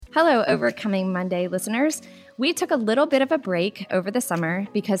Hello, Overcoming Monday listeners. We took a little bit of a break over the summer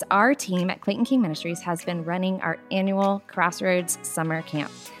because our team at Clayton King Ministries has been running our annual Crossroads Summer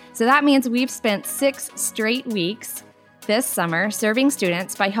Camp. So that means we've spent 6 straight weeks this summer serving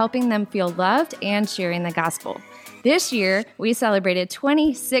students by helping them feel loved and sharing the gospel. This year, we celebrated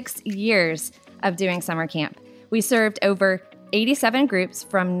 26 years of doing summer camp. We served over 87 groups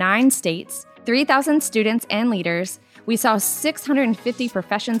from 9 states, 3,000 students and leaders. We saw 650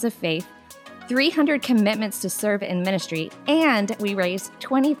 professions of faith, 300 commitments to serve in ministry, and we raised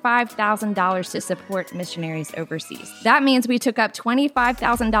 $25,000 to support missionaries overseas. That means we took up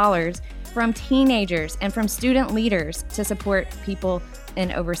 $25,000 from teenagers and from student leaders to support people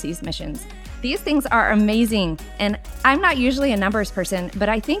in overseas missions. These things are amazing, and I'm not usually a numbers person, but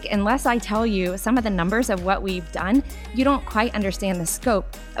I think unless I tell you some of the numbers of what we've done, you don't quite understand the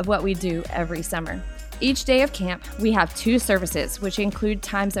scope of what we do every summer. Each day of camp, we have 2 services, which include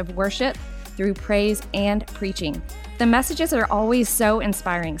times of worship through praise and preaching. The messages are always so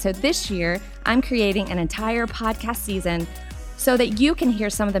inspiring. So this year, I'm creating an entire podcast season so that you can hear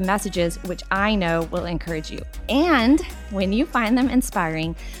some of the messages which I know will encourage you. And when you find them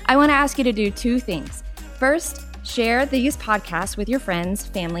inspiring, I want to ask you to do 2 things. First, share these podcasts with your friends,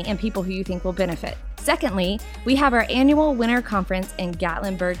 family, and people who you think will benefit. Secondly, we have our annual winter conference in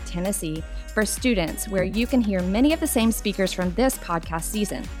Gatlinburg, Tennessee for students where you can hear many of the same speakers from this podcast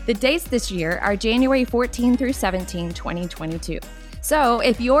season. The dates this year are January 14 through 17, 2022. So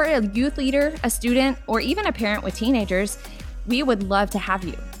if you're a youth leader, a student, or even a parent with teenagers, we would love to have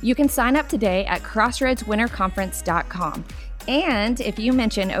you. You can sign up today at crossroadswinterconference.com. And if you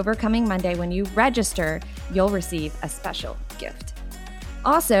mention Overcoming Monday when you register, you'll receive a special gift.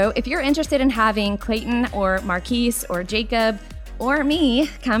 Also, if you're interested in having Clayton or Marquise or Jacob or me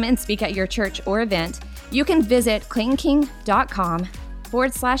come and speak at your church or event, you can visit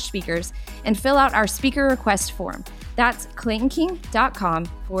claytonking.com/speakers and fill out our speaker request form. That's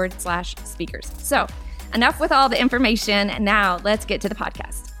claytonking.com/speakers. So, enough with all the information. Now, let's get to the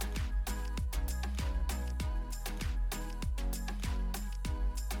podcast.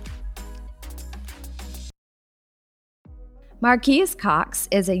 Marquise Cox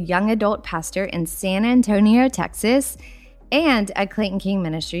is a young adult pastor in San Antonio, Texas, and a Clayton King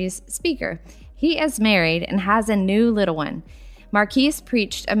Ministries speaker. He is married and has a new little one. Marquise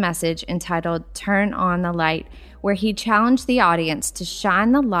preached a message entitled Turn on the Light, where he challenged the audience to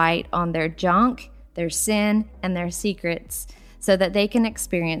shine the light on their junk, their sin, and their secrets so that they can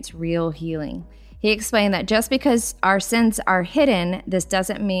experience real healing. He explained that just because our sins are hidden, this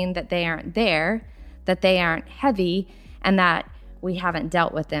doesn't mean that they aren't there, that they aren't heavy, and that we haven't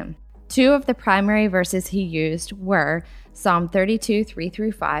dealt with them. 2 of the primary verses he used were Psalm 32,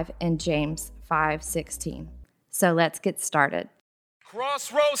 3-5, and James 5:16. So let's get started.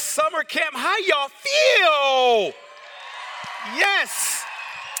 Crossroads Summer Camp, how y'all feel? Yes.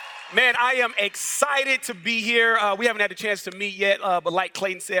 Man, I am excited to be here. We haven't had a chance to meet yet, but like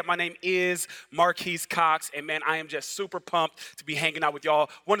Clayton said, my name is Marquise Cox, and man, I am just super pumped to be hanging out with y'all.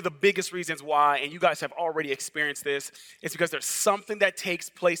 One of the biggest reasons why, and you guys have already experienced this, is because there's something that takes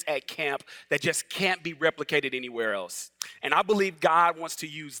place at camp that just can't be replicated anywhere else. And I believe God wants to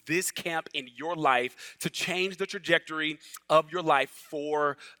use this camp in your life to change the trajectory of your life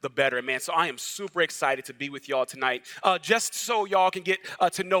for the better, man. So I am super excited to be with y'all tonight. Just so y'all can get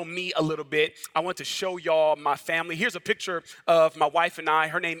to know me a little bit, I want to show y'all my family. Here's a picture of my wife and I.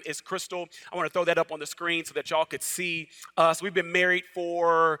 Her name is Crystal. I want to throw that up on the screen so that y'all could see us. We've been married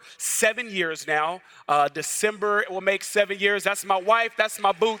for 7 years now. December, it will make 7 years. That's my wife. That's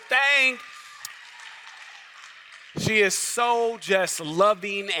my boo thing. She is so just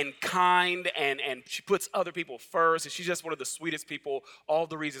loving and kind, and she puts other people first, and she's just one of the sweetest people, all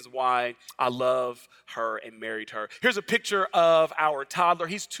the reasons why I love her and married her. Here's a picture of our toddler.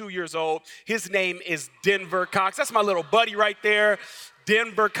 He's 2 years old. His name is Denver Cox. That's my little buddy right there,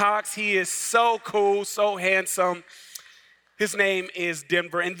 Denver Cox. He is so cool, so handsome. His name is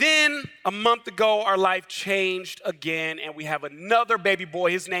Denver. And then a month ago, our life changed again, and we have another baby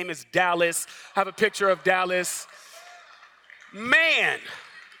boy. His name is Dallas. I have a picture of Dallas. Man,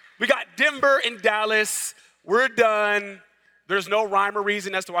 we got Denver and Dallas. We're done. There's no rhyme or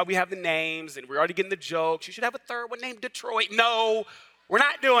reason as to why we have the names, and we're already getting the jokes. You should have a third one named Detroit. No, we're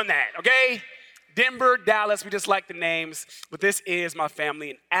not doing that, okay? Denver, Dallas, we just like the names, but this is my family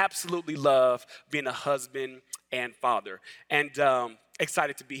and absolutely love being a husband and father. And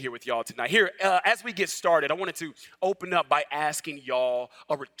excited to be here with y'all tonight. Here, as we get started, I wanted to open up by asking y'all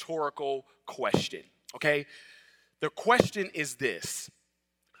a rhetorical question, okay? The question is this: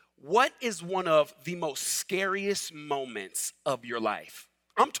 what is one of the most scariest moments of your life?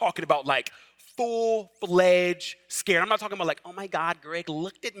 I'm talking about like full-fledged scared. I'm not talking about like, oh my God, Greg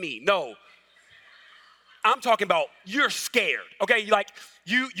looked at me. No, I'm talking about you're scared, okay? Like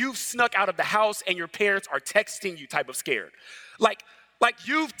you've snuck out of the house and your parents are texting you type of scared. Like, like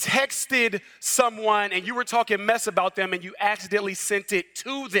you've texted someone and you were talking mess about them and you accidentally sent it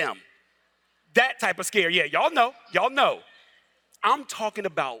to them. That type of scare. Yeah, y'all know. I'm talking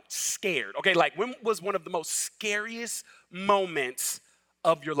about scared, okay? Like when was one of the most scariest moments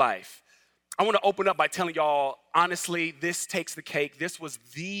of your life? I want to open up by telling y'all, honestly, this takes the cake. This was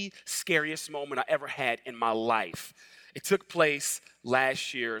the scariest moment I ever had in my life. It took place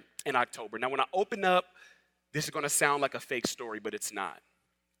last year in October. Now, when I open up, this is going to sound like a fake story, but it's not.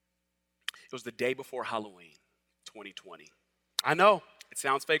 It was the day before Halloween, 2020. I know, it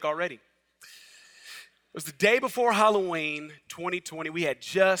sounds fake already. It was the day before Halloween, 2020. We had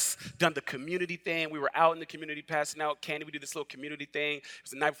just done the community thing. We were out in the community passing out candy. We did this little community thing. It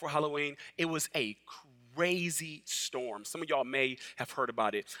was the night before Halloween. It was a crazy storm. Some of y'all may have heard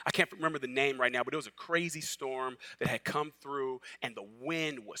about it. I can't remember the name right now, but it was a crazy storm that had come through, and the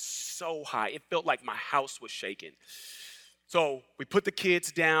wind was so high. It felt like my house was shaking. So we put the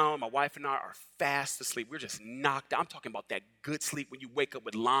kids down. My wife and I are fast asleep. We're just knocked out. I'm talking about that good sleep when you wake up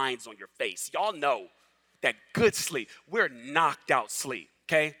with lines on your face. Y'all know. That good sleep. We're knocked out sleep,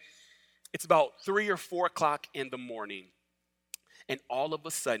 okay? It's about 3 or 4 o'clock in the morning, and all of a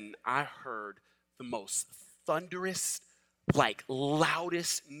sudden, I heard the most thunderous, like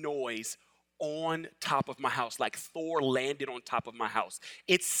loudest noise on top of my house, like Thor landed on top of my house.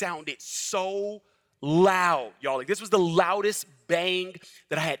 It sounded so loud, y'all. Like this was the loudest bang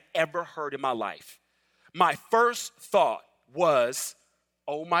that I had ever heard in my life. My first thought was,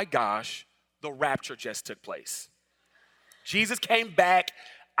 oh my gosh, the rapture just took place. Jesus came back.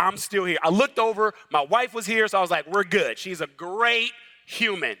 I'm still here. I looked over. My wife was here, so I was like, we're good. She's a great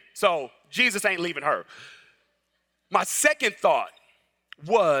human. So Jesus ain't leaving her. My second thought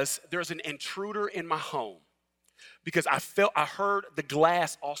was there's an intruder in my home because I heard the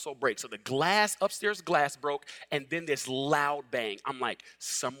glass also break. So the upstairs glass broke, and then this loud bang. I'm like,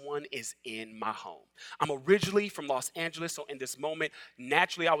 someone is in my home. I'm originally from Los Angeles, so in this moment,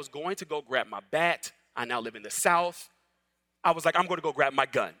 naturally, I was going to go grab my bat. I now live in the South. I was like, I'm going to go grab my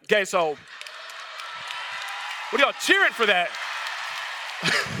gun. Okay, so what are y'all cheering for that?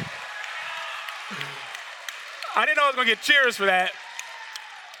 I didn't know I was going to get cheers for that.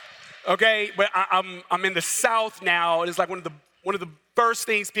 Okay, but I'm in the South now. It's like one of the first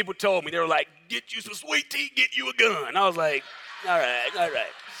things people told me. They were like, "Get you some sweet tea, get you a gun." I was like, all right,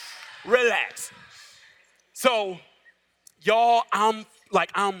 relax. So, y'all, I'm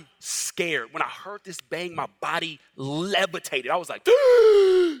scared. When I heard this bang, my body levitated. I was like,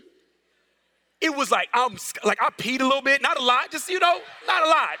 it was like I peed a little bit, not a lot, just not a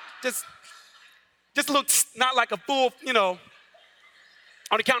lot, just a little, not like a full,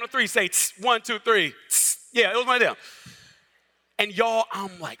 On the count of 3, say 1, 2, 3. Yeah, it was one of them. And y'all,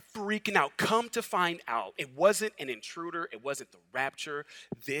 I'm like freaking out. Come to find out, it wasn't an intruder. It wasn't the rapture.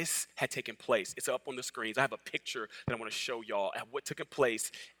 This had taken place. It's up on the screens. I have a picture that I want to show y'all at what took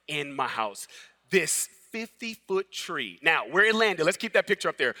place in my house. This 50-foot tree. Now, where it landed, let's keep that picture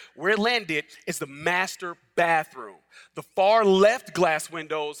up there. Where it landed is the master bathroom. The far left glass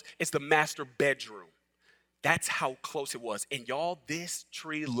windows is the master bedroom. That's how close it was. And y'all, this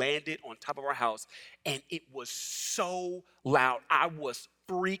tree landed on top of our house, and it was so loud. I was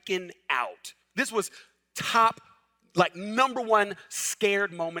freaking out. This was number one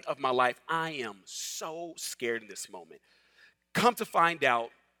scared moment of my life. I am so scared in this moment. Come to find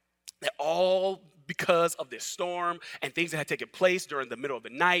out that all because of this storm and things that had taken place during the middle of the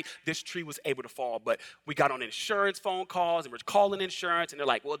night, this tree was able to fall. But we got on insurance phone calls, and we're calling insurance, and they're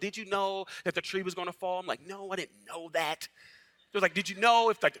like, well, did you know that the tree was going to fall? I'm like, no, I didn't know that. They're like, did you know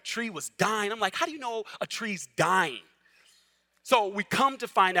if the tree was dying? I'm like, how do you know a tree's dying? So we come to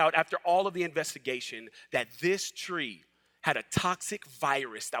find out after all of the investigation that this tree had a toxic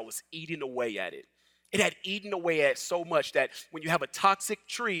virus that was eating away at it. It had eaten away at it so much that when you have a toxic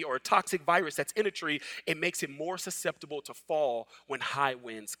tree or a toxic virus that's in a tree, it makes it more susceptible to fall when high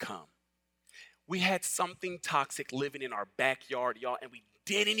winds come. We had something toxic living in our backyard, y'all, and we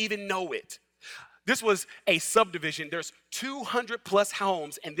didn't even know it. This was a subdivision. There's 200 plus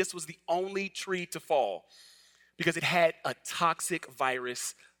homes, and this was the only tree to fall because it had a toxic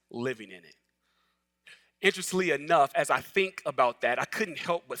virus living in it. Interestingly enough, as I think about that, I couldn't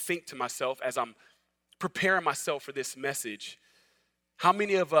help but think to myself as I'm preparing myself for this message, how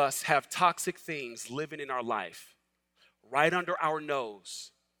many of us have toxic things living in our life right under our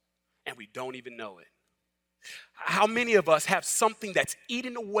nose and we don't even know it? How many of us have something that's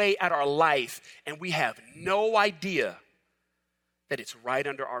eating away at our life and we have no idea that it's right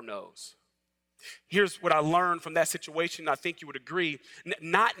under our nose? Here's what I learned from that situation. I think you would agree.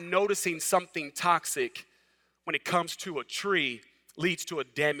 Not noticing something toxic when it comes to a tree leads to a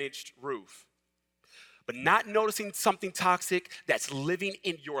damaged roof. But not noticing something toxic that's living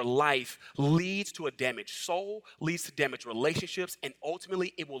in your life leads to a damaged soul, leads to damaged relationships, and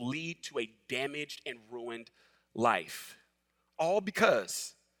ultimately it will lead to a damaged and ruined life. All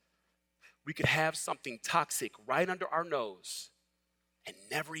because we could have something toxic right under our nose and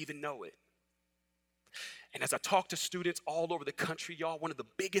never even know it. And as I talk to students all over the country, y'all, one of the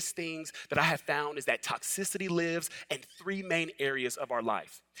biggest things that I have found is that toxicity lives in three main areas of our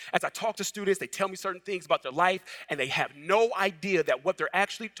life. As I talk to students, they tell me certain things about their life, and they have no idea that what they're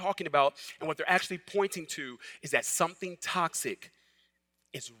actually talking about and what they're actually pointing to is that something toxic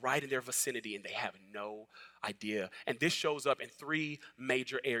is right in their vicinity, and they have no idea. And this shows up in three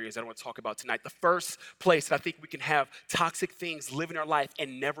major areas that I want to talk about tonight. The first place that I think we can have toxic things live in our life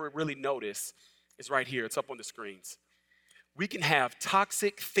and never really notice is right here. It's up on the screens. We can have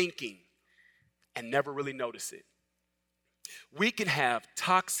toxic thinking and never really notice it. We can have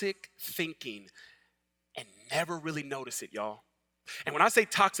toxic thinking and never really notice it, y'all. And when I say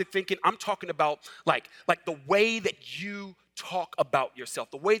toxic thinking, I'm talking about like the way that you talk about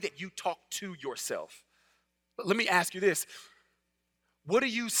yourself, the way that you talk to yourself. But let me ask you this. What do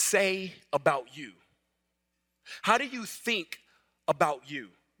you say about you? How do you think about you?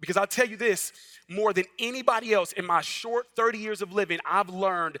 Because I'll tell you this, more than anybody else in my short 30 years of living, I've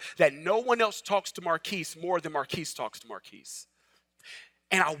learned that no one else talks to Marquise more than Marquise talks to Marquise.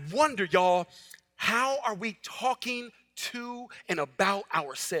 And I wonder, y'all, how are we talking to and about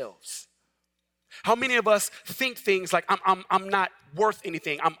ourselves? How many of us think things like, I'm not worth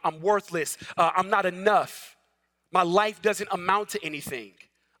anything, I'm worthless, I'm not enough, my life doesn't amount to anything.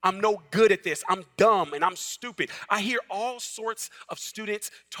 I'm no good at this. I'm dumb and I'm stupid. I hear all sorts of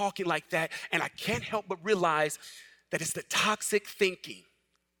students talking like that, and I can't help but realize that it's the toxic thinking.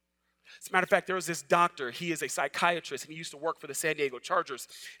 As a matter of fact, there was this doctor. He is a psychiatrist, and he used to work for the San Diego Chargers.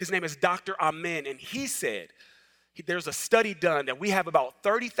 His name is Dr. Amen, and he said, there's a study done that we have about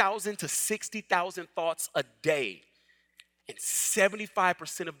 30,000 to 60,000 thoughts a day, and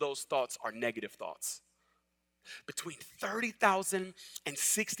 75% of those thoughts are negative thoughts. Between 30,000 and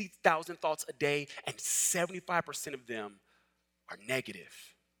 60,000 thoughts a day, and 75% of them are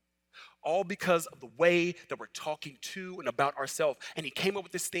negative. All because of the way that we're talking to and about ourselves. And he came up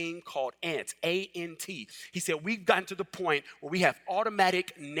with this thing called ANT, A-N-T. He said, we've gotten to the point where we have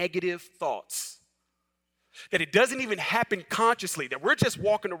automatic negative thoughts. That it doesn't even happen consciously, that we're just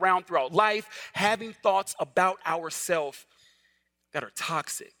walking around throughout life having thoughts about ourselves that are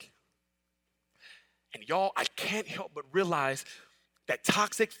toxic. And y'all, I can't help but realize that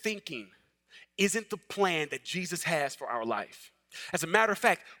toxic thinking isn't the plan that Jesus has for our life. As a matter of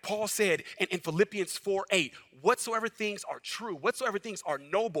fact, Paul said in Philippians 4:8, whatsoever things are true, whatsoever things are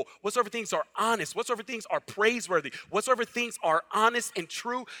noble, whatsoever things are honest, whatsoever things are praiseworthy, whatsoever things are honest and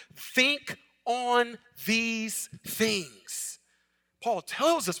true, think on these things. Paul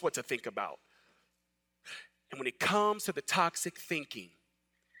tells us what to think about. And when it comes to the toxic thinking,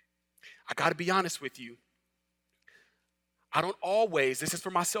 I got to be honest with you. I don't always, this is for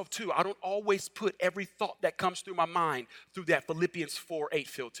myself too, I don't always put every thought that comes through my mind through that Philippians 4:8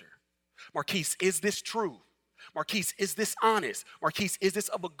 filter. Marquise, is this true? Marquise, is this honest? Marquise, is this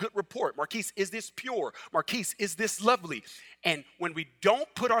of a good report? Marquise, is this pure? Marquise, is this lovely? And when we don't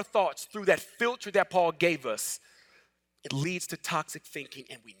put our thoughts through that filter that Paul gave us, it leads to toxic thinking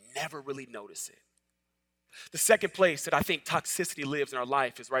and we never really notice it. The second place that I think toxicity lives in our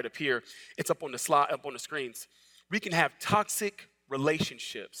life is right up here. It's up on the slide, up on the screens. We can have toxic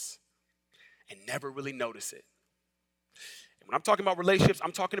relationships and never really notice it. And when I'm talking about relationships,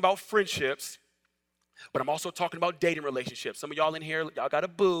 I'm talking about friendships, but I'm also talking about dating relationships. Some of y'all in here, y'all got a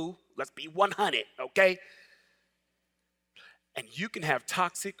boo. Let's be 100, okay? And you can have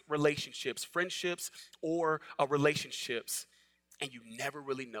toxic relationships, friendships, or relationships, and you never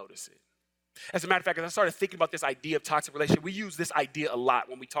really notice it. As a matter of fact, as I started thinking about this idea of toxic relationship, we use this idea a lot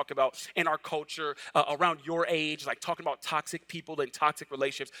when we talk about in our culture, around your age, like talking about toxic people and toxic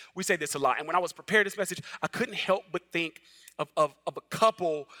relationships. We say this a lot. And when I was preparing this message, I couldn't help but think of a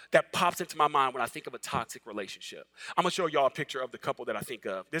couple that pops into my mind when I think of a toxic relationship. I'm going to show y'all a picture of the couple that I think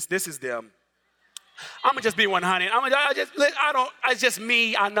of. This is them. I'm going to just be 100. It's just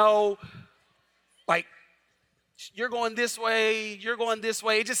me. I know, like, you're going this way, you're going this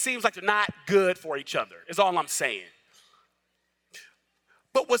way. It just seems like they're not good for each other, is all I'm saying.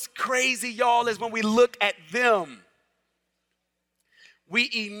 But what's crazy, y'all, is when we look at them, we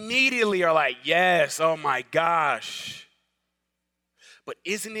immediately are like, yes, oh my gosh. But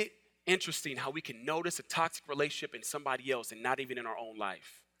isn't it interesting how we can notice a toxic relationship in somebody else and not even in our own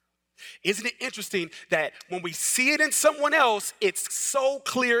life? Isn't it interesting that when we see it in someone else, it's so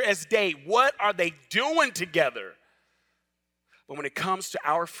clear as day? What are they doing together? But when it comes to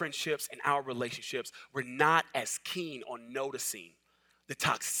our friendships and our relationships, we're not as keen on noticing the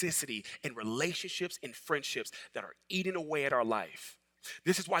toxicity in relationships and friendships that are eating away at our life.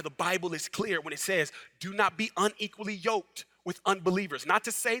 This is why the Bible is clear when it says, do not be unequally yoked with unbelievers. Not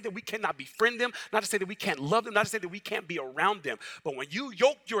to say that we cannot befriend them, not to say that we can't love them, not to say that we can't be around them. But when you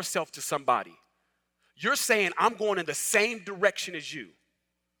yoke yourself to somebody, you're saying, I'm going in the same direction as you.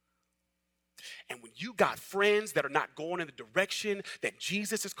 And when you got friends that are not going in the direction that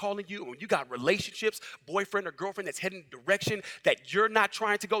Jesus is calling you, and when you got relationships, boyfriend or girlfriend that's heading in the direction that you're not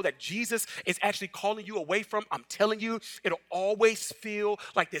trying to go, that Jesus is actually calling you away from, I'm telling you, it'll always feel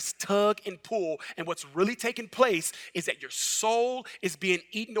like this tug and pull. And what's really taking place is that your soul is being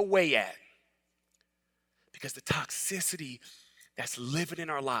eaten away at because the toxicity that's living in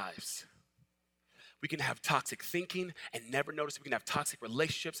our lives. We can have toxic thinking and never notice it. We can have toxic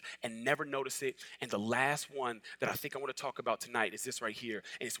relationships and never notice it. And the last one that I think I want to talk about tonight is this right here.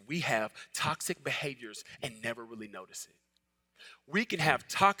 And it's we have toxic behaviors and never really notice it. We can have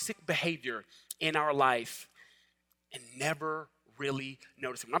toxic behavior in our life and never really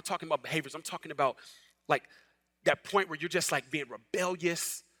notice it. When I'm talking about behaviors, I'm talking about like that point where you're just like being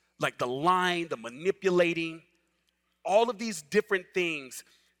rebellious, like the lying, the manipulating, all of these different things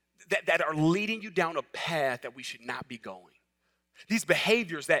that are leading you down a path that we should not be going. These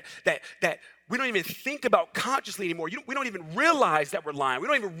behaviors that we don't even think about consciously anymore. We don't even realize that we're lying. We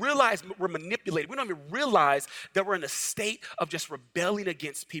don't even realize we're manipulating. We don't even realize that we're in a state of just rebelling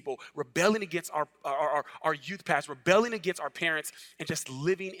against people, rebelling against our youth past, rebelling against our parents, and just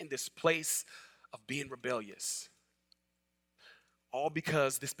living in this place of being rebellious. All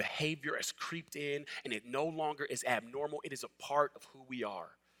because this behavior has creeped in and it no longer is abnormal. It is a part of who we are.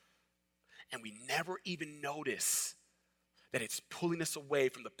 And we never even notice that it's pulling us away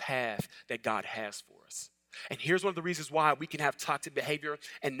from the path that God has for us. And here's one of the reasons why we can have toxic behavior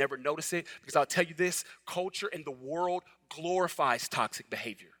and never notice it. Because I'll tell you this, culture and the world glorifies toxic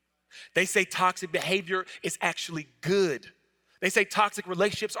behavior. They say toxic behavior is actually good. They say toxic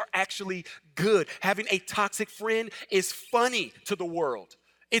relationships are actually good. Having a toxic friend is funny to the world.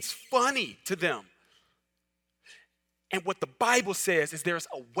 It's funny to them. And what the Bible says is there's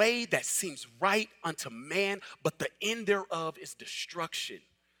a way that seems right unto man, but the end thereof is destruction.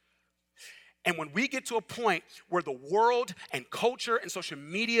 And when we get to a point where the world and culture and social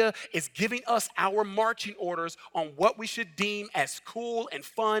media is giving us our marching orders on what we should deem as cool and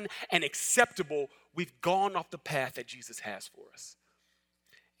fun and acceptable, we've gone off the path that Jesus has for us.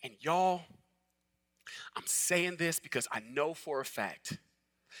 And y'all, I'm saying this because I know for a fact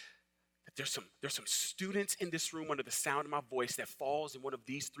there's some students in this room under the sound of my voice that falls in one of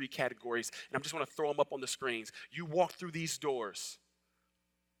these three categories, and I just want to throw them up on the screens. You walk through these doors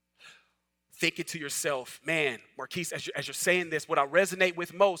thinking to yourself, man, Marquise, as you're saying this, what I resonate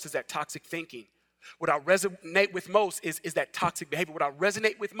with most is that toxic thinking. What I resonate with most is that toxic behavior. What I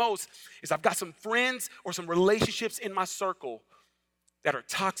resonate with most is I've got some friends or some relationships in my circle that are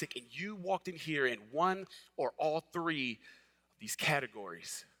toxic, and you walked in here in one or all three of these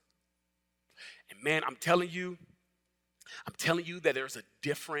categories. And man, I'm telling you that there's a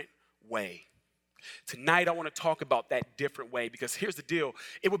different way. Tonight, I want to talk about that different way because here's the deal.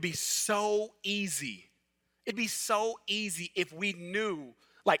 It would be so easy. It'd be so easy if we knew,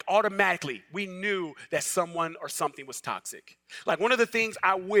 like automatically, we knew that someone or something was toxic. Like one of the things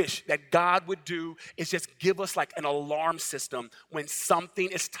I wish that God would do is just give us like an alarm system when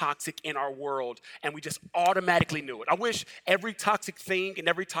something is toxic in our world and we just automatically knew it. I wish every toxic thing and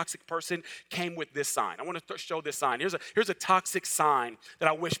every toxic person came with this sign. I want to show this sign. Here's a toxic sign that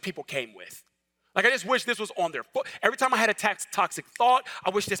I wish people came with. Like I just wish this was on their foot. Every time I had a toxic thought, I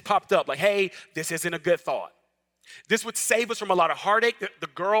wish this popped up like, hey, this isn't a good thought. This would save us from a lot of heartache. The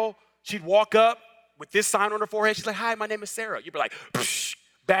girl, she'd walk up with this sign on her forehead. She's like, hi, my name is Sarah. You'd be like,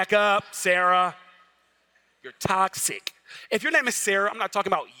 back up, Sarah. You're toxic. If your name is Sarah, I'm not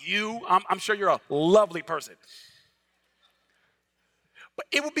talking about you. I'm sure you're a lovely person. But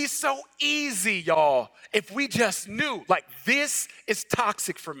it would be so easy, y'all, if we just knew, like, this is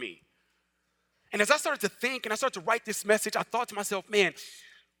toxic for me. And as I started to think and I started to write this message, I thought to myself, man,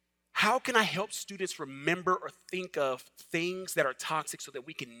 how can I help students remember or think of things that are toxic so that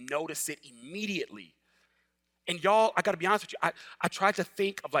we can notice it immediately And y'all, I gotta be honest with you, I tried to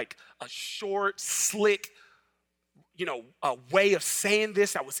think of like a short, slick, a way of saying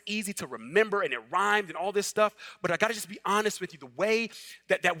this that was easy to remember and it rhymed and all this stuff. But I gotta just be honest with you, the way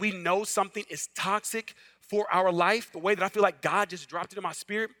that we know something is toxic for our life, the way that I feel like God just dropped it in my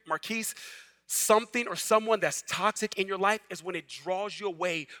spirit, Marquise, something or someone that's toxic in your life is when it draws you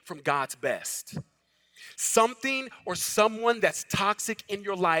away from God's best. Something or someone that's toxic in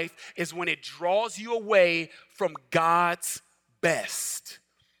your life is when it draws you away from God's best.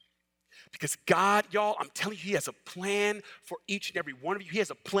 Because God, y'all, I'm telling you, He has a plan for each and every one of you. He has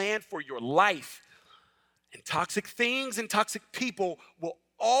a plan for your life. And toxic things and toxic people will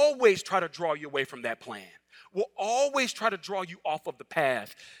always try to draw you away from that plan, will always try to draw you off of the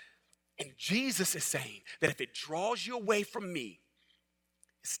path. And Jesus is saying that if it draws you away from me,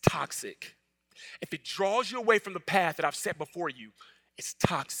 it's toxic. If it draws you away from the path that I've set before you, it's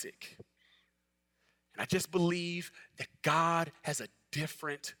toxic. And I just believe that God has a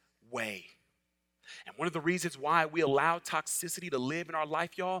different way. And one of the reasons why we allow toxicity to live in our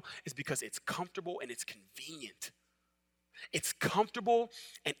life, y'all, is because it's comfortable and it's convenient. It's comfortable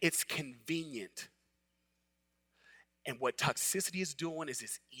and it's convenient. And what toxicity is doing is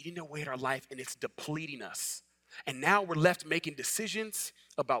it's eating away at our life and it's depleting us. And now we're left making decisions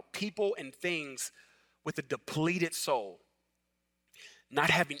about people and things with a depleted soul, not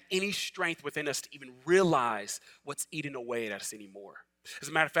having any strength within us to even realize what's eating away at us anymore. As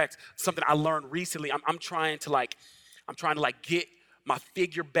a matter of fact, something I learned recently, I'm trying to get my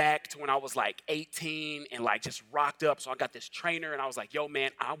figure back to when I was like 18 and like just rocked up. So I got this trainer and I was like, yo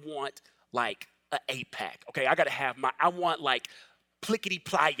man, I want like an 8-pack. Okay, I want like plickety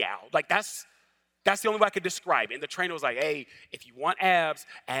ply-yow. Like that's the only way I could describe it. And the trainer was like, hey, if you want abs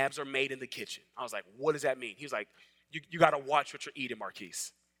are made in the kitchen. I was like, what does that mean? He was like, you got to watch what you're eating,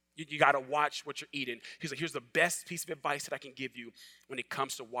 Marquise. You got to watch what you're eating. He's like, here's the best piece of advice that I can give you when it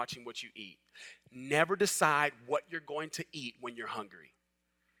comes to watching what you eat. Never decide what you're going to eat when you're hungry.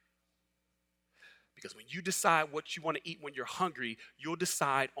 Because when you decide what you want to eat when you're hungry, you'll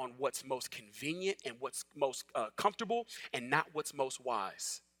decide on what's most convenient and what's most comfortable and not what's most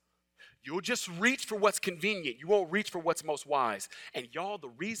wise. You'll just reach for what's convenient. You won't reach for what's most wise. And y'all, the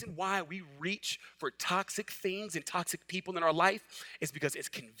reason why we reach for toxic things and toxic people in our life is because it's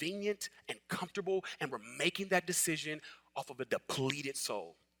convenient and comfortable, and we're making that decision off of a depleted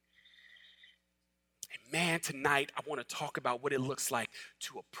soul. And man, tonight I want to talk about what it looks like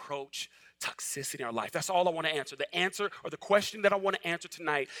to approach toxicity in our life. That's all I want to answer. The answer or the question that I want to answer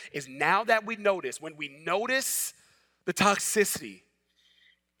tonight is, now that when we notice the toxicity,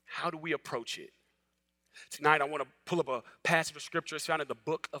 how do we approach it? Tonight, I want to pull up a passage of scripture. It's found in the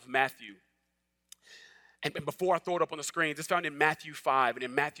book of Matthew. And before I throw it up on the screen, it's found in Matthew 5. And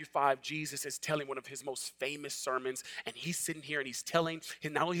in Matthew 5, Jesus is telling one of his most famous sermons. And he's sitting here and he's telling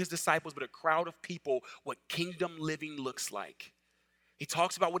not only his disciples, but a crowd of people what kingdom living looks like. He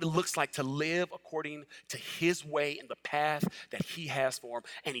talks about what it looks like to live according to his way and the path that he has for him.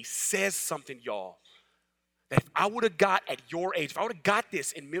 And he says something, y'all, that if I would have got at your age, if I would have got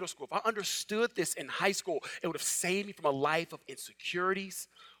this in middle school, if I understood this in high school, it would have saved me from a life of insecurities,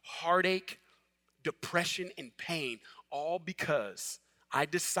 heartache, depression, and pain, all because I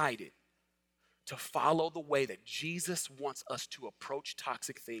decided to follow the way that Jesus wants us to approach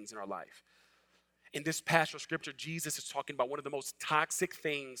toxic things in our life. In this passage of scripture, Jesus is talking about one of the most toxic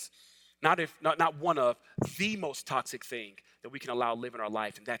things, not one of, the most toxic thing that we can allow live in our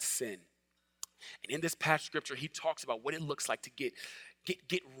life, and that's sin. And in this passage of scripture, he talks about what it looks like to get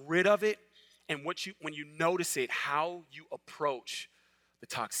rid of it, and when you notice it, how you approach the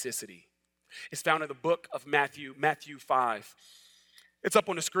toxicity. It's found in the book of Matthew 5. It's up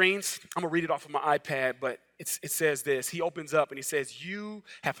on the screens. I'm gonna read it off of my iPad, but it says this. He opens up and he says, "You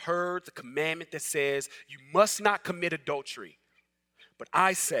have heard the commandment that says you must not commit adultery. But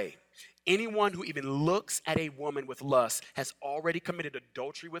I say, anyone who even looks at a woman with lust has already committed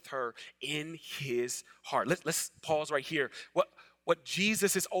adultery with her in his heart." Let's pause right here. What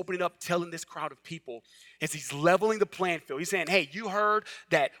Jesus is opening up, telling this crowd of people, is he's leveling the playing field. He's saying, hey, you heard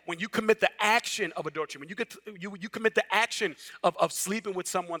that when you commit the action of adultery, when you commit the action of sleeping with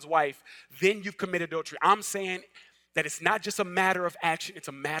someone's wife, then you've committed adultery. I'm saying that it's not just a matter of action, it's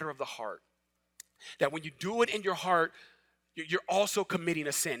a matter of the heart. That when you do it in your heart, you're also committing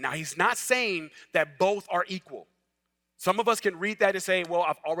a sin. Now, he's not saying that both are equal. Some of us can read that and say, well,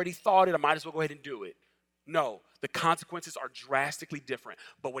 I've already thought it, I might as well go ahead and do it. No, the consequences are drastically different.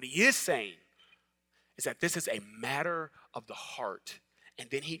 But what he is saying is that this is a matter of the heart. And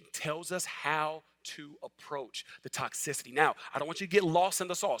then he tells us how to approach the toxicity. Now, I don't want you to get lost in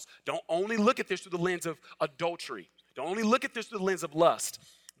the sauce. Don't only look at this through the lens of adultery. Don't only look at this through the lens of lust.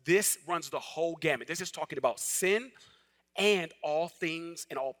 This runs the whole gamut. This is talking about sin and all things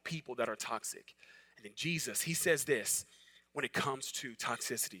and all people that are toxic. And then Jesus, he says this when it comes to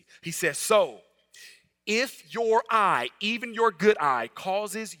toxicity. He says, so if your eye, even your good eye,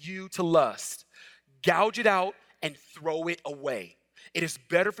 causes you to lust, gouge it out and throw it away. It is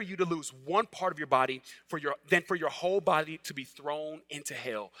better for you to lose one part of your body than for your whole body to be thrown into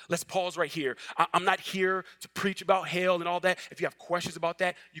hell. Let's pause right here. I'm not here to preach about hell and all that. If you have questions about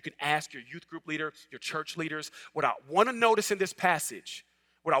that, you can ask your youth group leader, your church leaders. What I want to notice in this passage,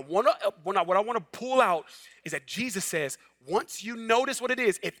 what I want to pull out is that Jesus says, once you notice what it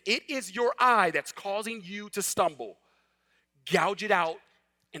is, if it is your eye that's causing you to stumble, gouge it out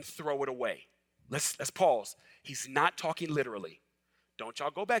and throw it away. Let's pause. He's not talking literally. Don't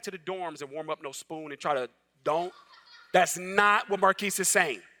y'all go back to the dorms and warm up no spoon and don't. That's not what Marquise is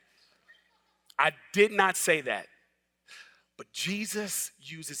saying. I did not say that. But Jesus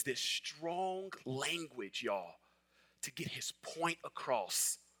uses this strong language, y'all, to get his point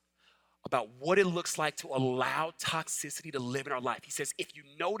across about what it looks like to allow toxicity to live in our life. He says, if you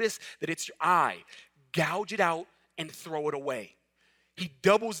notice that it's your eye, gouge it out and throw it away. He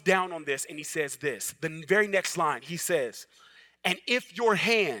doubles down on this and he says this. The very next line, he says, and if your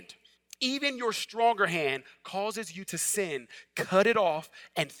hand, even your stronger hand, causes you to sin, cut it off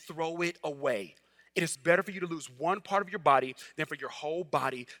and throw it away. It is better for you to lose one part of your body than for your whole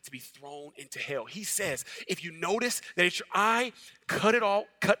body to be thrown into hell. He says, if you notice that it's your eye, gouge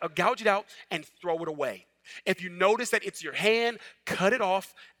it out and throw it away. If you notice that it's your hand, cut it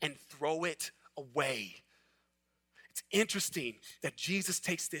off and throw it away. It's interesting that Jesus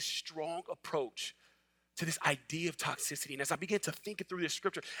takes this strong approach to this idea of toxicity. And as I begin to think through this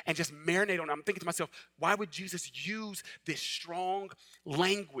scripture and just marinate on it, I'm thinking to myself, why would Jesus use this strong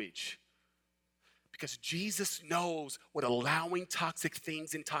language? Because Jesus knows what allowing toxic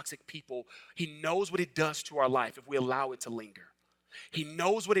things and toxic people, he knows what it does to our life if we allow it to linger. He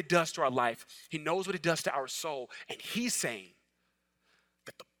knows what it does to our life. He knows what it does to our soul. And he's saying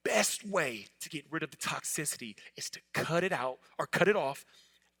that the best way to get rid of the toxicity is to cut it out or cut it off,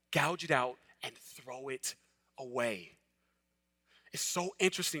 gouge it out, and throw it away. It's so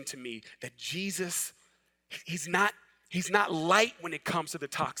interesting to me that Jesus, he's not light when it comes to the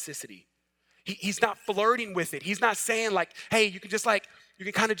toxicity. He's not flirting with it. He's not saying like, hey, you can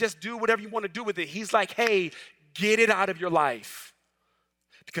kind of just do whatever you want to do with it. He's like, hey, get it out of your life.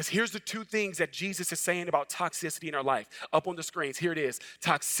 Because here's the two things that Jesus is saying about toxicity in our life. Up on the screens, here it is.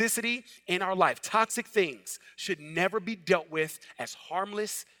 Toxicity in our life, toxic things should never be dealt with as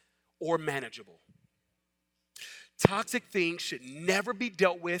harmless or manageable. Toxic things should never be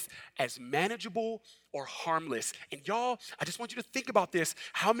dealt with as manageable or harmless. And y'all, I just want you to think about this.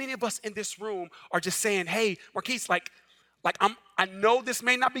 How many of us in this room are just saying, hey, Marquise, I know this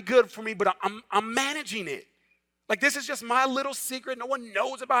may not be good for me, but I'm managing it. Like, this is just my little secret. No one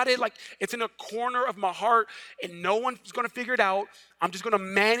knows about it. Like, it's in a corner of my heart, and no one's going to figure it out. I'm just going to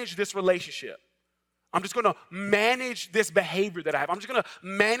manage this relationship. I'm just going to manage this behavior that I have. I'm just going to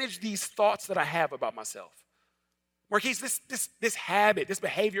manage these thoughts that I have about myself. Marquise, this habit, this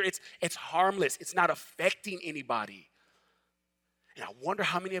behavior, it's harmless. It's not affecting anybody. And I wonder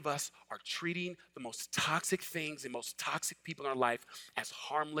how many of us are treating the most toxic things and most toxic people in our life as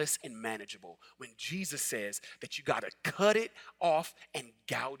harmless and manageable, when Jesus says that you got to cut it off and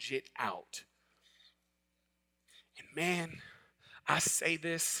gouge it out. And man, I say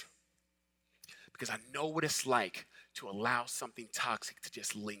this because I know what it's like to allow something toxic to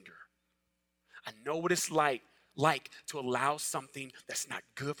just linger. I know what it's like to allow something that's not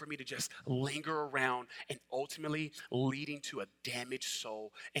good for me to just linger around and ultimately leading to a damaged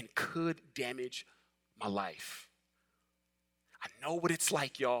soul and could damage my life. I know what it's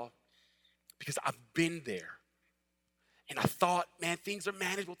like, y'all, because I've been there. And I thought, man, things are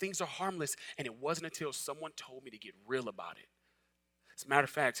manageable, things are harmless. And it wasn't until someone told me to get real about it. As a matter of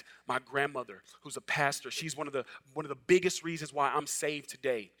fact, my grandmother, who's a pastor, she's one of the biggest reasons why I'm saved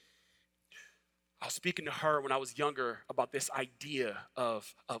today. I was speaking to her when I was younger about this idea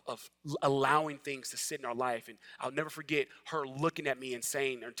of allowing things to sit in our life. And I'll never forget her looking at me and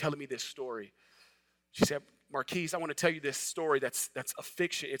saying, or telling me this story. She said, Marquise, I want to tell you this story that's a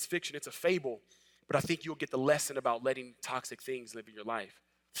fiction. It's fiction, it's a fable, but I think you'll get the lesson about letting toxic things live in your life.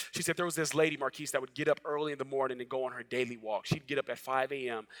 She said there was this lady, Marquise, that would get up early in the morning and go on her daily walk. She'd get up at 5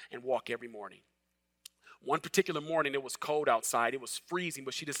 a.m. and walk every morning. One particular morning, it was cold outside. It was freezing,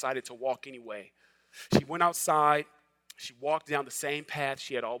 but she decided to walk anyway. She went outside, She walked down the same path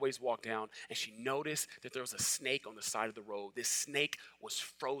she had always walked down, and she noticed that there was a snake on the side of the road. This snake was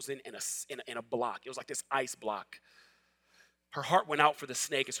frozen in a block. It was like this ice block. Her heart went out for the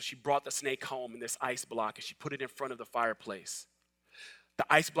snake, and so she brought the snake home in this ice block, and she put it in front of the fireplace. The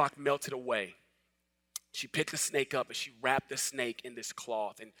ice block melted away. She picked the snake up, and she wrapped the snake in this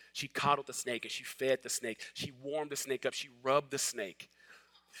cloth, and she coddled the snake, and she fed the snake. She warmed the snake up. She rubbed the snake.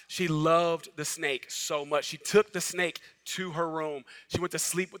 She loved the snake so much. She took the snake to her room. She went to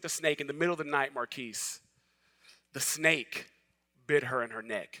sleep with the snake in the middle of the night, Marquise. The snake bit her in her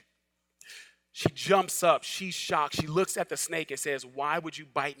neck. She jumps up. She's shocked. She looks at the snake and says, "Why would you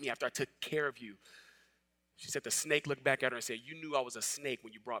bite me after I took care of you?" She said the snake looked back at her and said, "You knew I was a snake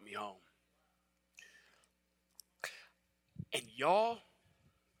when you brought me home." And y'all,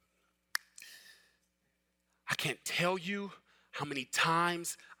 I can't tell you how many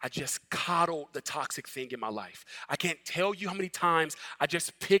times I just coddled the toxic thing in my life. I can't tell you how many times I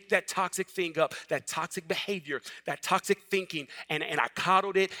just picked that toxic thing up, that toxic behavior, that toxic thinking, and I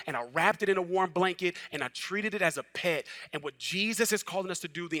coddled it, and I wrapped it in a warm blanket, and I treated it as a pet. And what Jesus is calling us to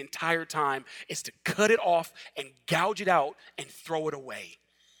do the entire time is to cut it off and gouge it out and throw it away.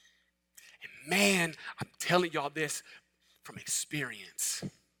 And man, I'm telling y'all this from experience.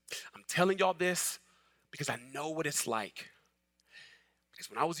 I'm telling y'all this because I know what it's like. Because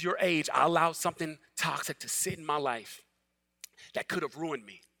when I was your age, I allowed something toxic to sit in my life that could have ruined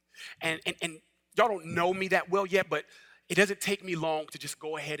me. And y'all don't know me that well yet, but it doesn't take me long to just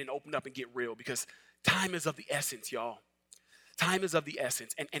go ahead and open up and get real, because time is of the essence, y'all. Time is of the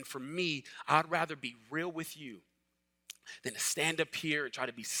essence. And for me, I'd rather be real with you than to stand up here and try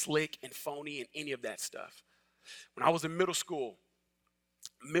to be slick and phony and any of that stuff. When I was in middle school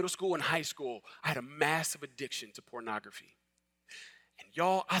and high school, I had a massive addiction to pornography. And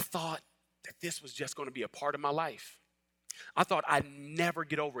y'all, I thought that this was just going to be a part of my life. I thought I'd never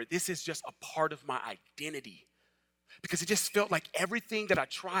get over it. This is just a part of my identity. Because it just felt like everything that I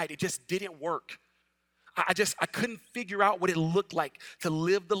tried, it just didn't work. I couldn't figure out what it looked like to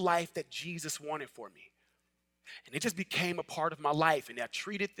live the life that Jesus wanted for me. And it just became a part of my life. And I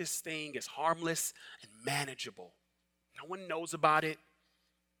treated this thing as harmless and manageable. No one knows about it.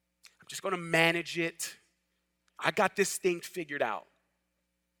 I'm just going to manage it. I got this thing figured out.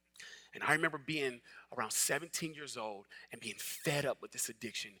 And I remember being around 17 years old and being fed up with this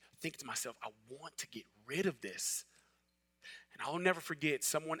addiction, thinking to myself, I want to get rid of this. And I'll never forget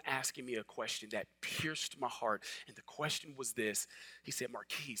someone asking me a question that pierced my heart. And the question was this. He said,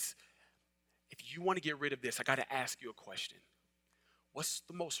 "Marquise, if you want to get rid of this, I got to ask you a question. What's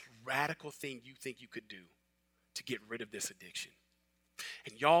the most radical thing you think you could do to get rid of this addiction?"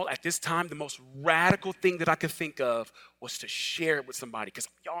 And y'all, at this time, the most radical thing that I could think of was to share it with somebody. Because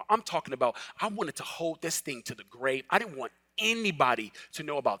y'all, I'm talking about, I wanted to hold this thing to the grave. I didn't want anybody to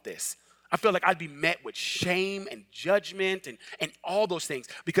know about this. I feel like I'd be met with shame and judgment and all those things.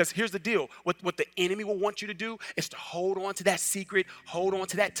 Because here's the deal. What the enemy will want you to do is to hold on to that secret, hold on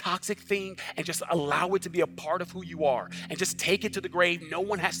to that toxic thing, and just allow it to be a part of who you are. And just take it to the grave. No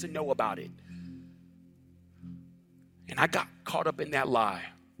one has to know about it. And I got caught up in that lie,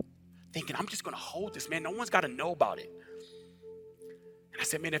 thinking, I'm just going to hold this, man. No one's got to know about it. And I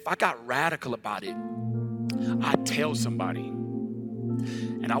said, man, if I got radical about it, I'd tell somebody.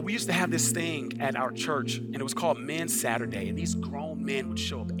 And we used to have this thing at our church, and it was called Men's Saturday. And these grown men would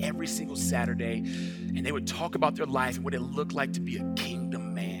show up every single Saturday, and they would talk about their life and what it looked like to be a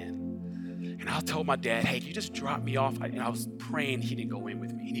kingdom man. And I told my dad, hey, can you just drop me off? And I was praying he didn't go in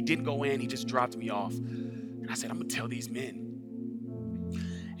with me. And he didn't go in. He just dropped me off. And I said, I'm going to tell these men.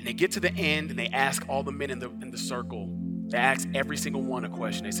 And they get to the end, and they ask all the men in the circle. They ask every single one a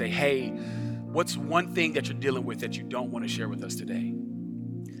question. They say, hey, what's one thing that you're dealing with that you don't want to share with us today?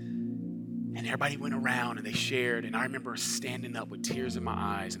 And everybody went around and they shared. And I remember standing up with tears in my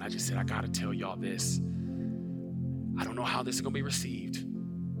eyes. And I just said, I got to tell y'all this. I don't know how this is going to be received.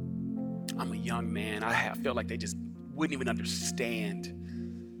 I'm a young man. I felt like they just wouldn't even understand.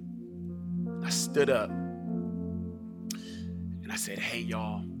 I stood up and I said, hey,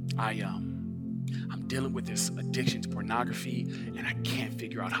 y'all, I'm dealing with this addiction to pornography and I can't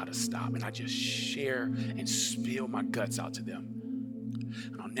figure out how to stop. And I just share and spill my guts out to them.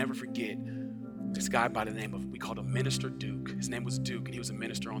 And I'll never forget this guy by the name of, we called him Minister Duke. His name was Duke, and he was a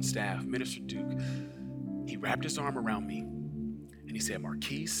minister on staff. Minister Duke, he wrapped his arm around me, and he said,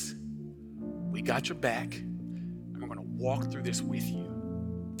 Marquise, we got your back, and we're going to walk through this with you.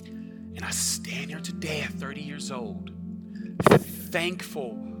 And I stand here today at 30 years old,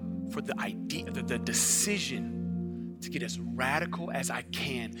 thankful for the idea, the decision to get as radical as I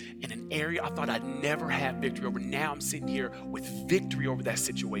can in an area I thought I'd never have victory over. Now I'm sitting here with victory over that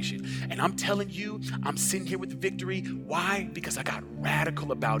situation. And I'm telling you, I'm sitting here with victory. Why? Because I got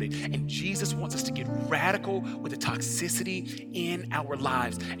radical about it. And Jesus wants us to get radical with the toxicity in our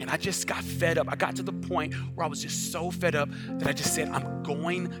lives. And I just got fed up. I got to the point where I was just so fed up that I just said, I'm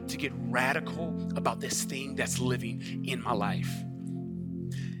going to get radical about this thing that's living in my life.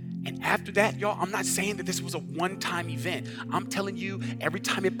 And after that, y'all, I'm not saying that this was a one-time event. I'm telling you, every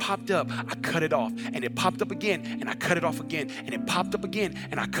time it popped up, I cut it off. And it popped up again, and I cut it off again. And it popped up again,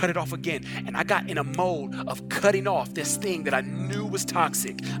 and I cut it off again. And I got in a mode of cutting off this thing that I knew was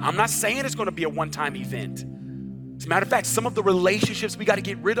toxic. I'm not saying it's going to be a one-time event. As a matter of fact, some of the relationships we got to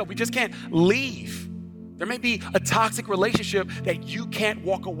get rid of, we just can't leave. There may be a toxic relationship that you can't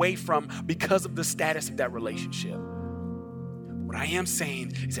walk away from because of the status of that relationship. What I am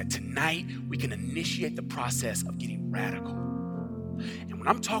saying is that tonight we can initiate the process of getting radical. And when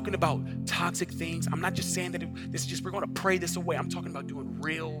I'm talking about toxic things, I'm not just saying that we're going to pray this away. I'm talking about doing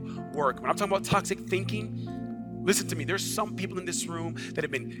real work. When I'm talking about toxic thinking, listen to me. There's some people in this room that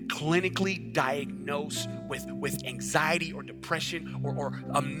have been clinically diagnosed with anxiety or depression or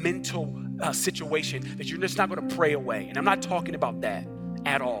a mental situation that you're just not going to pray away. And I'm not talking about that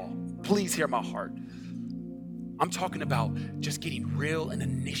at all. Please hear my heart. I'm talking about just getting real and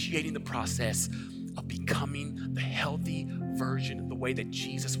initiating the process of becoming the healthy version, the way that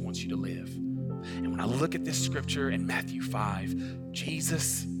Jesus wants you to live. And when I look at this scripture in Matthew 5,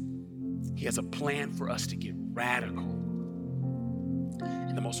 Jesus, he has a plan for us to get radical.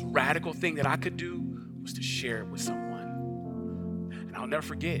 And the most radical thing that I could do was to share it with someone. And I'll never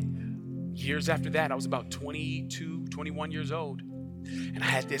forget, years after that, I was about 22, 21 years old. And I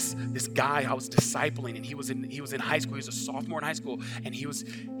had this guy I was discipling, and he was in high school. He was a sophomore in high school, and he was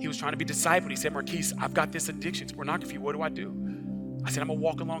trying to be discipled. He said, Marquise, I've got this addiction to pornography. What do I do? I said, I'm gonna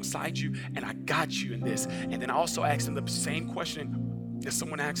walk alongside you, and I got you in this. And then I also asked him the same question that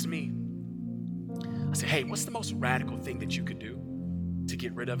someone asked me. I said, hey, what's the most radical thing that you could do to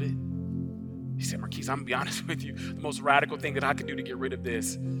get rid of it? He said, Marquise, I'm gonna be honest with you. The most radical thing that I could do to get rid of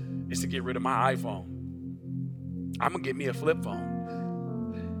this is to get rid of my iPhone. I'm gonna get me a flip phone.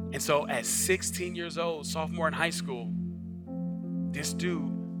 And so at 16 years old, sophomore in high school, this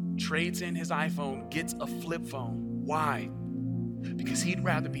dude trades in his iPhone, gets a flip phone. Why? Because he'd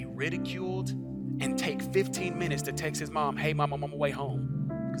rather be ridiculed and take 15 minutes to text his mom, hey, mom, I'm on my way home.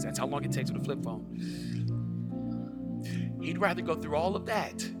 Because that's how long it takes with a flip phone. He'd rather go through all of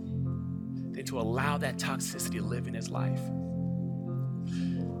that than to allow that toxicity to live in his life.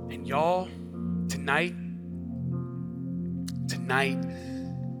 And y'all, tonight,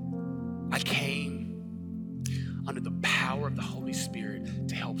 I came under the power of the Holy Spirit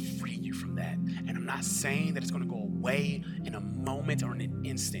to help free you from that. And I'm not saying that it's going to go away in a moment or in an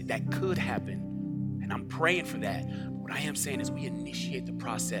instant. That could happen, and I'm praying for that. But what I am saying is we initiate the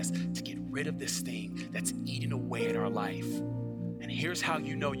process to get rid of this thing that's eating away at our life. And here's how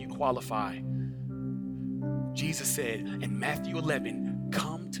you know you qualify. Jesus said in Matthew 11,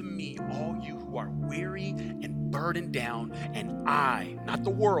 come to me, all you who are weary and burdened down, and I, not the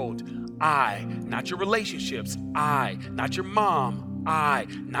world, I, not your relationships, I, not your mom, I,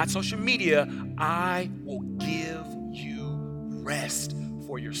 not social media, I will give you rest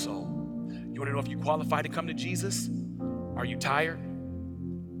for your soul. You want to know if you qualify to come to Jesus? Are you tired?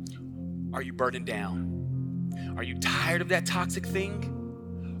 Are you burdened down? Are you tired of that toxic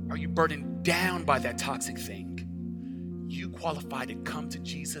thing? Are you burdened down by that toxic thing? You qualify to come to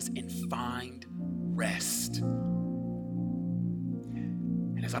Jesus and find rest.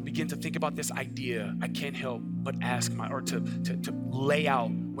 And as I begin to think about this idea, I can't help but ask to lay out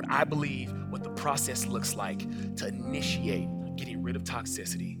what I believe what the process looks like to initiate getting rid of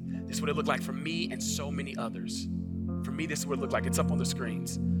toxicity. This is what it looked like for me and so many others. For me, this is what it looked like. It's up on the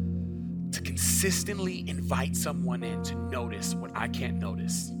screens. To consistently invite someone in to notice what I can't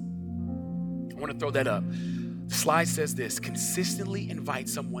notice. I want to throw that up. The slide says this: consistently invite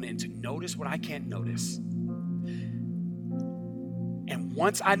someone in to notice what I can't notice. And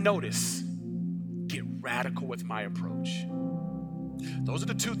once I notice, get radical with my approach. Those are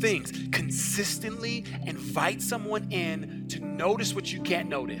the two things. Consistently invite someone in to notice what you can't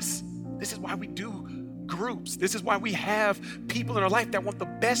notice. This is why we do groups. This is why we have people in our life that want the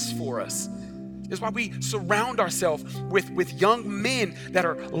best for us. This is why we surround ourselves with young men that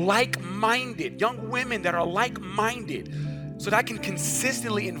are like-minded, young women that are like-minded, so that I can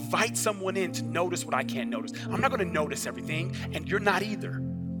consistently invite someone in to notice what I can't notice. I'm not going to notice everything, and you're not either.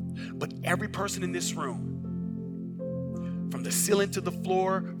 But every person in this room, From the ceiling to the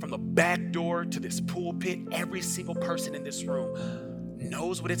floor, from the back door to this pulpit, every single person in this room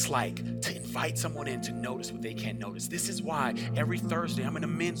knows what it's like to invite someone in to notice what they can't notice. This is why every Thursday I'm in a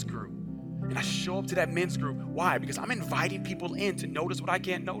men's group. And I show up to that men's group. Why? Because I'm inviting people in to notice what I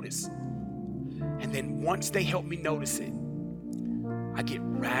can't notice. And then once they help me notice it, I get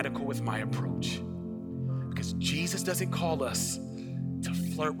radical with my approach. Because Jesus doesn't call us to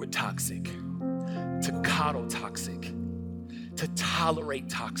flirt with toxic, to coddle toxic, to tolerate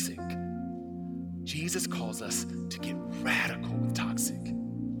toxic. Jesus calls us to get radical with toxic.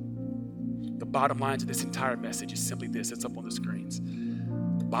 The bottom line to this entire message is simply this. It's up on the screens.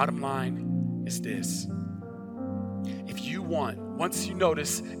 The bottom line is this. If you want, once you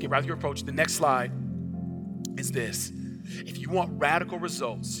notice, get radical your approach. The next slide is this. If you want radical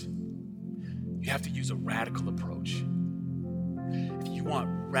results, you have to use a radical approach. If you want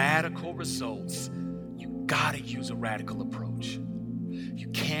radical results, you gotta use a radical approach. You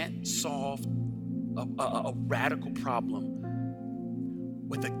can't solve a radical problem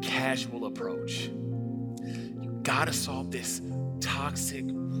with a casual approach. You gotta solve this toxic,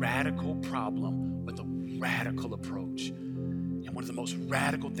 radical problem with a radical approach. And one of the most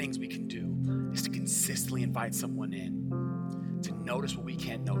radical things we can do is to consistently invite someone in, to notice what we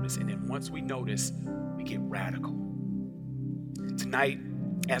can't notice. And then once we notice, we get radical. Tonight,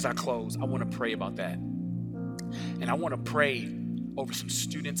 as I close, I want to pray about that. And I want to pray over some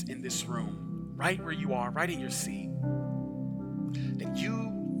students in this room, right where you are, right in your seat, that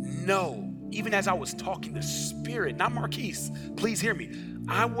you know, even as I was talking, the Spirit, not Marquise, please hear me.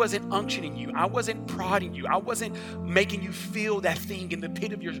 I wasn't unctioning you. I wasn't prodding you. I wasn't making you feel that thing in the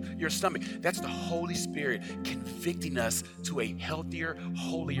pit of your stomach. That's the Holy Spirit convicting us to a healthier,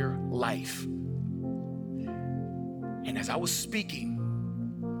 holier life. And as I was speaking,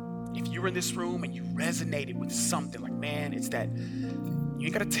 if you were in this room and you resonated with something like, man, it's that, you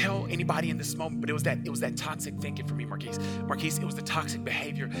ain't got to tell anybody in this moment, but it was that toxic thinking for me, Marquise. Marquise, it was the toxic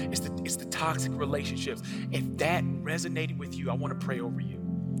behavior. It's the toxic relationships. If that resonated with you, I want to pray over you.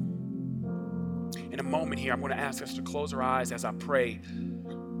 In a moment here, I'm going to ask us to close our eyes as I pray.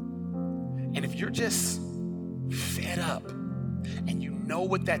 And if you're just fed up and you know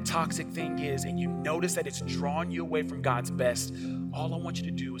what that toxic thing is and you notice that it's drawing you away from God's best, all I want you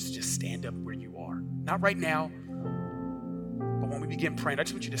to do is just stand up where you are. Not right now, but when we begin praying, I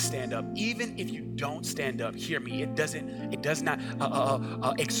just want you to stand up. Even if you don't stand up, hear me, it does not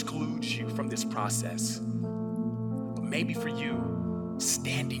exclude you from this process. But maybe for you,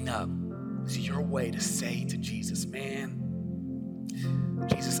 standing up is your way to say to Jesus, man,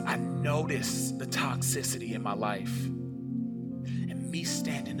 Jesus, I notice the toxicity in my life. And me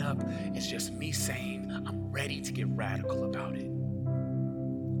standing up is just me saying, I'm ready to get radical about it.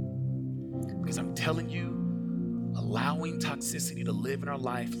 Because I'm telling you, allowing toxicity to live in our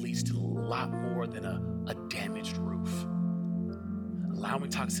life leads to a lot more than a damaged roof.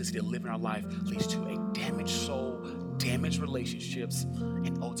 Allowing toxicity to live in our life leads to a damaged soul, damaged relationships,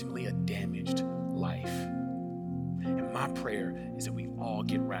 and ultimately a damaged life. And my prayer is that we all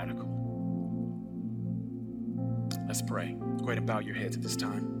get radical. Let's pray. Go ahead and bow your heads at this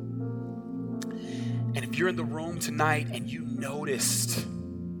time. And if you're in the room tonight and you noticed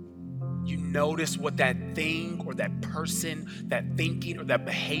what that thing or that person, that thinking or that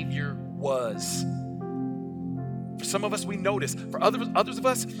behavior was. For some of us, we notice. For others of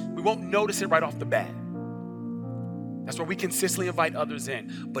us, we won't notice it right off the bat. That's where we consistently invite others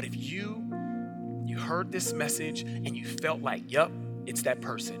in. But if you heard this message and you felt like, yup, it's that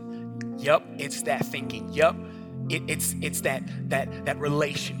person. Yup, it's that thinking. Yup, it's that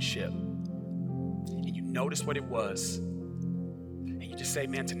relationship. And you notice what it was. And you just say,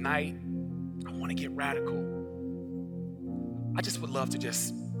 man, tonight, I want to get radical. I just would love for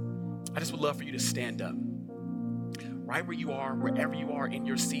you to stand up. Right where you are, wherever you are in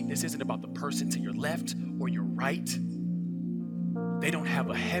your seat. This isn't about the person to your left or your right. They don't have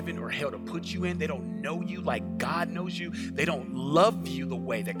a heaven or hell to put you in. They don't know you like God knows you. They don't love you the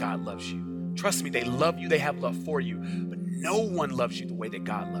way that God loves you. Trust me, they love you. They have love for you. But no one loves you the way that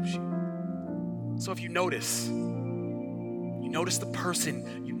God loves you. So if you notice the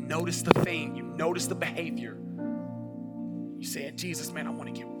person, you notice the thing, you notice the behavior, you say, Jesus, man, I want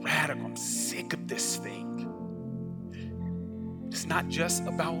to get radical. I'm sick of this thing. It's not just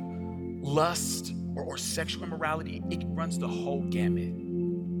about lust or sexual immorality. It runs the whole gamut.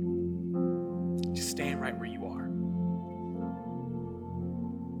 Just stand right where you are.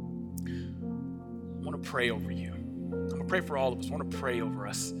 I want to pray over you. I'm going to pray for all of us. I want to pray over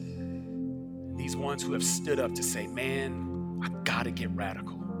us. These ones who have stood up to say, man, I got to get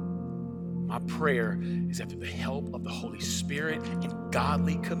radical. I'm My prayer is that through the help of the Holy Spirit and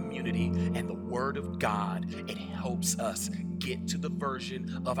godly community and the Word of God, it helps us get to the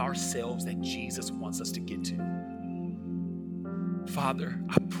version of ourselves that Jesus wants us to get to. Father,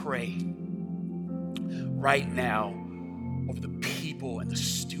 I pray right now over the people and the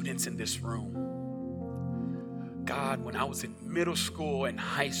students in this room. God, when I was in middle school and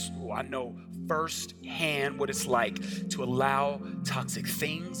high school, I know firsthand what it's like to allow toxic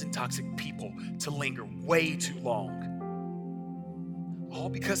things and toxic people to linger way too long. All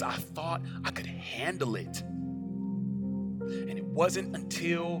because I thought I could handle it. And it wasn't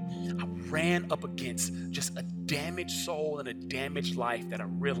until I ran up against just a damaged soul and a damaged life that I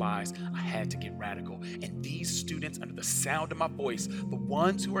realized I had to get radical. And these students, under the sound of my voice, the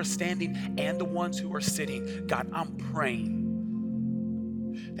ones who are standing and the ones who are sitting, God, I'm praying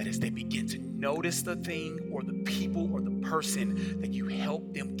that as they begin to notice the thing or the people or the person, that you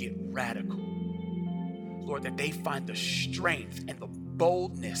help them get radical. Lord, that they find the strength and the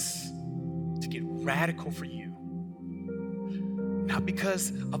boldness to get radical for you. Not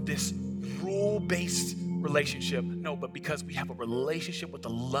because of this rule-based relationship, no, but because we have a relationship with a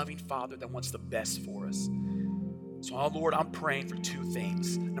loving Father that wants the best for us. So, oh Lord, I'm praying for two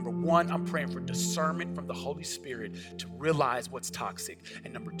things. Number one, I'm praying for discernment from the Holy Spirit to realize what's toxic.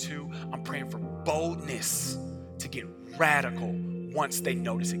 And number two, I'm praying for boldness to get radical once they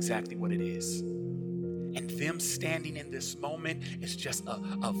notice exactly what it is. And them standing in this moment is just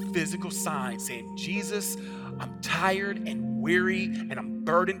a physical sign saying, Jesus, I'm tired and weary and I'm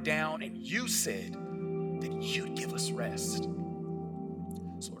burdened down, and you said that you'd give us rest. So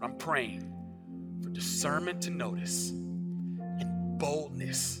Lord, I'm praying for discernment to notice and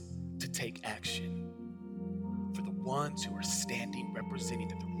boldness to take action for the ones who are standing, representing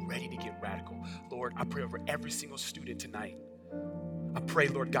that they're ready to get radical. Lord, I pray over every single student tonight. I pray,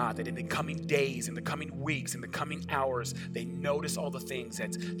 Lord God, that in the coming days, in the coming weeks, in the coming hours, they notice all the things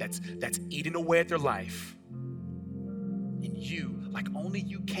that's eating away at their life. And you, like only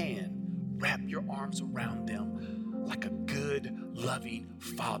you can, wrap your arms around them like a good, loving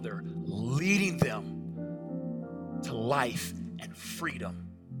Father, leading them to life and freedom.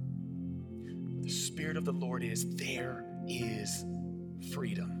 Where the Spirit of the Lord is, there is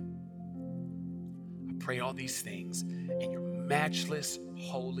freedom. I pray all these things in your matchless,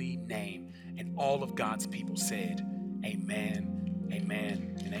 holy name. And all of God's people said, amen,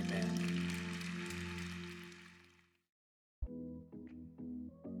 amen, and amen.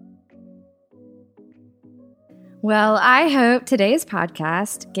 Well, I hope today's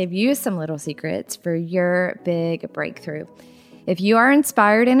podcast gave you some little secrets for your big breakthrough. If you are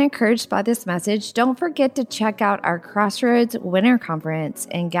inspired and encouraged by this message, don't forget to check out our Crossroads Winter Conference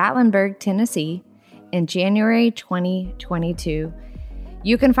in Gatlinburg, Tennessee in January 2022.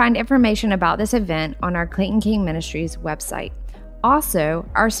 You can find information about this event on our Clayton King Ministries website. Also,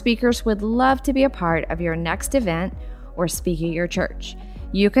 our speakers would love to be a part of your next event or speak at your church.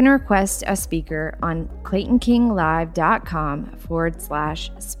 You can request a speaker on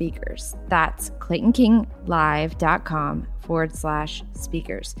ClaytonKingLive.com/speakers. That's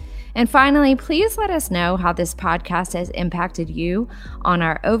ClaytonKingLive.com/speakers. And finally, please let us know how this podcast has impacted you on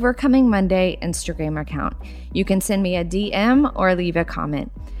our Overcoming Monday Instagram account. You can send me a DM or leave a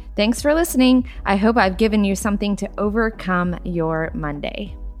comment. Thanks for listening. I hope I've given you something to overcome your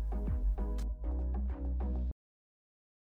Monday.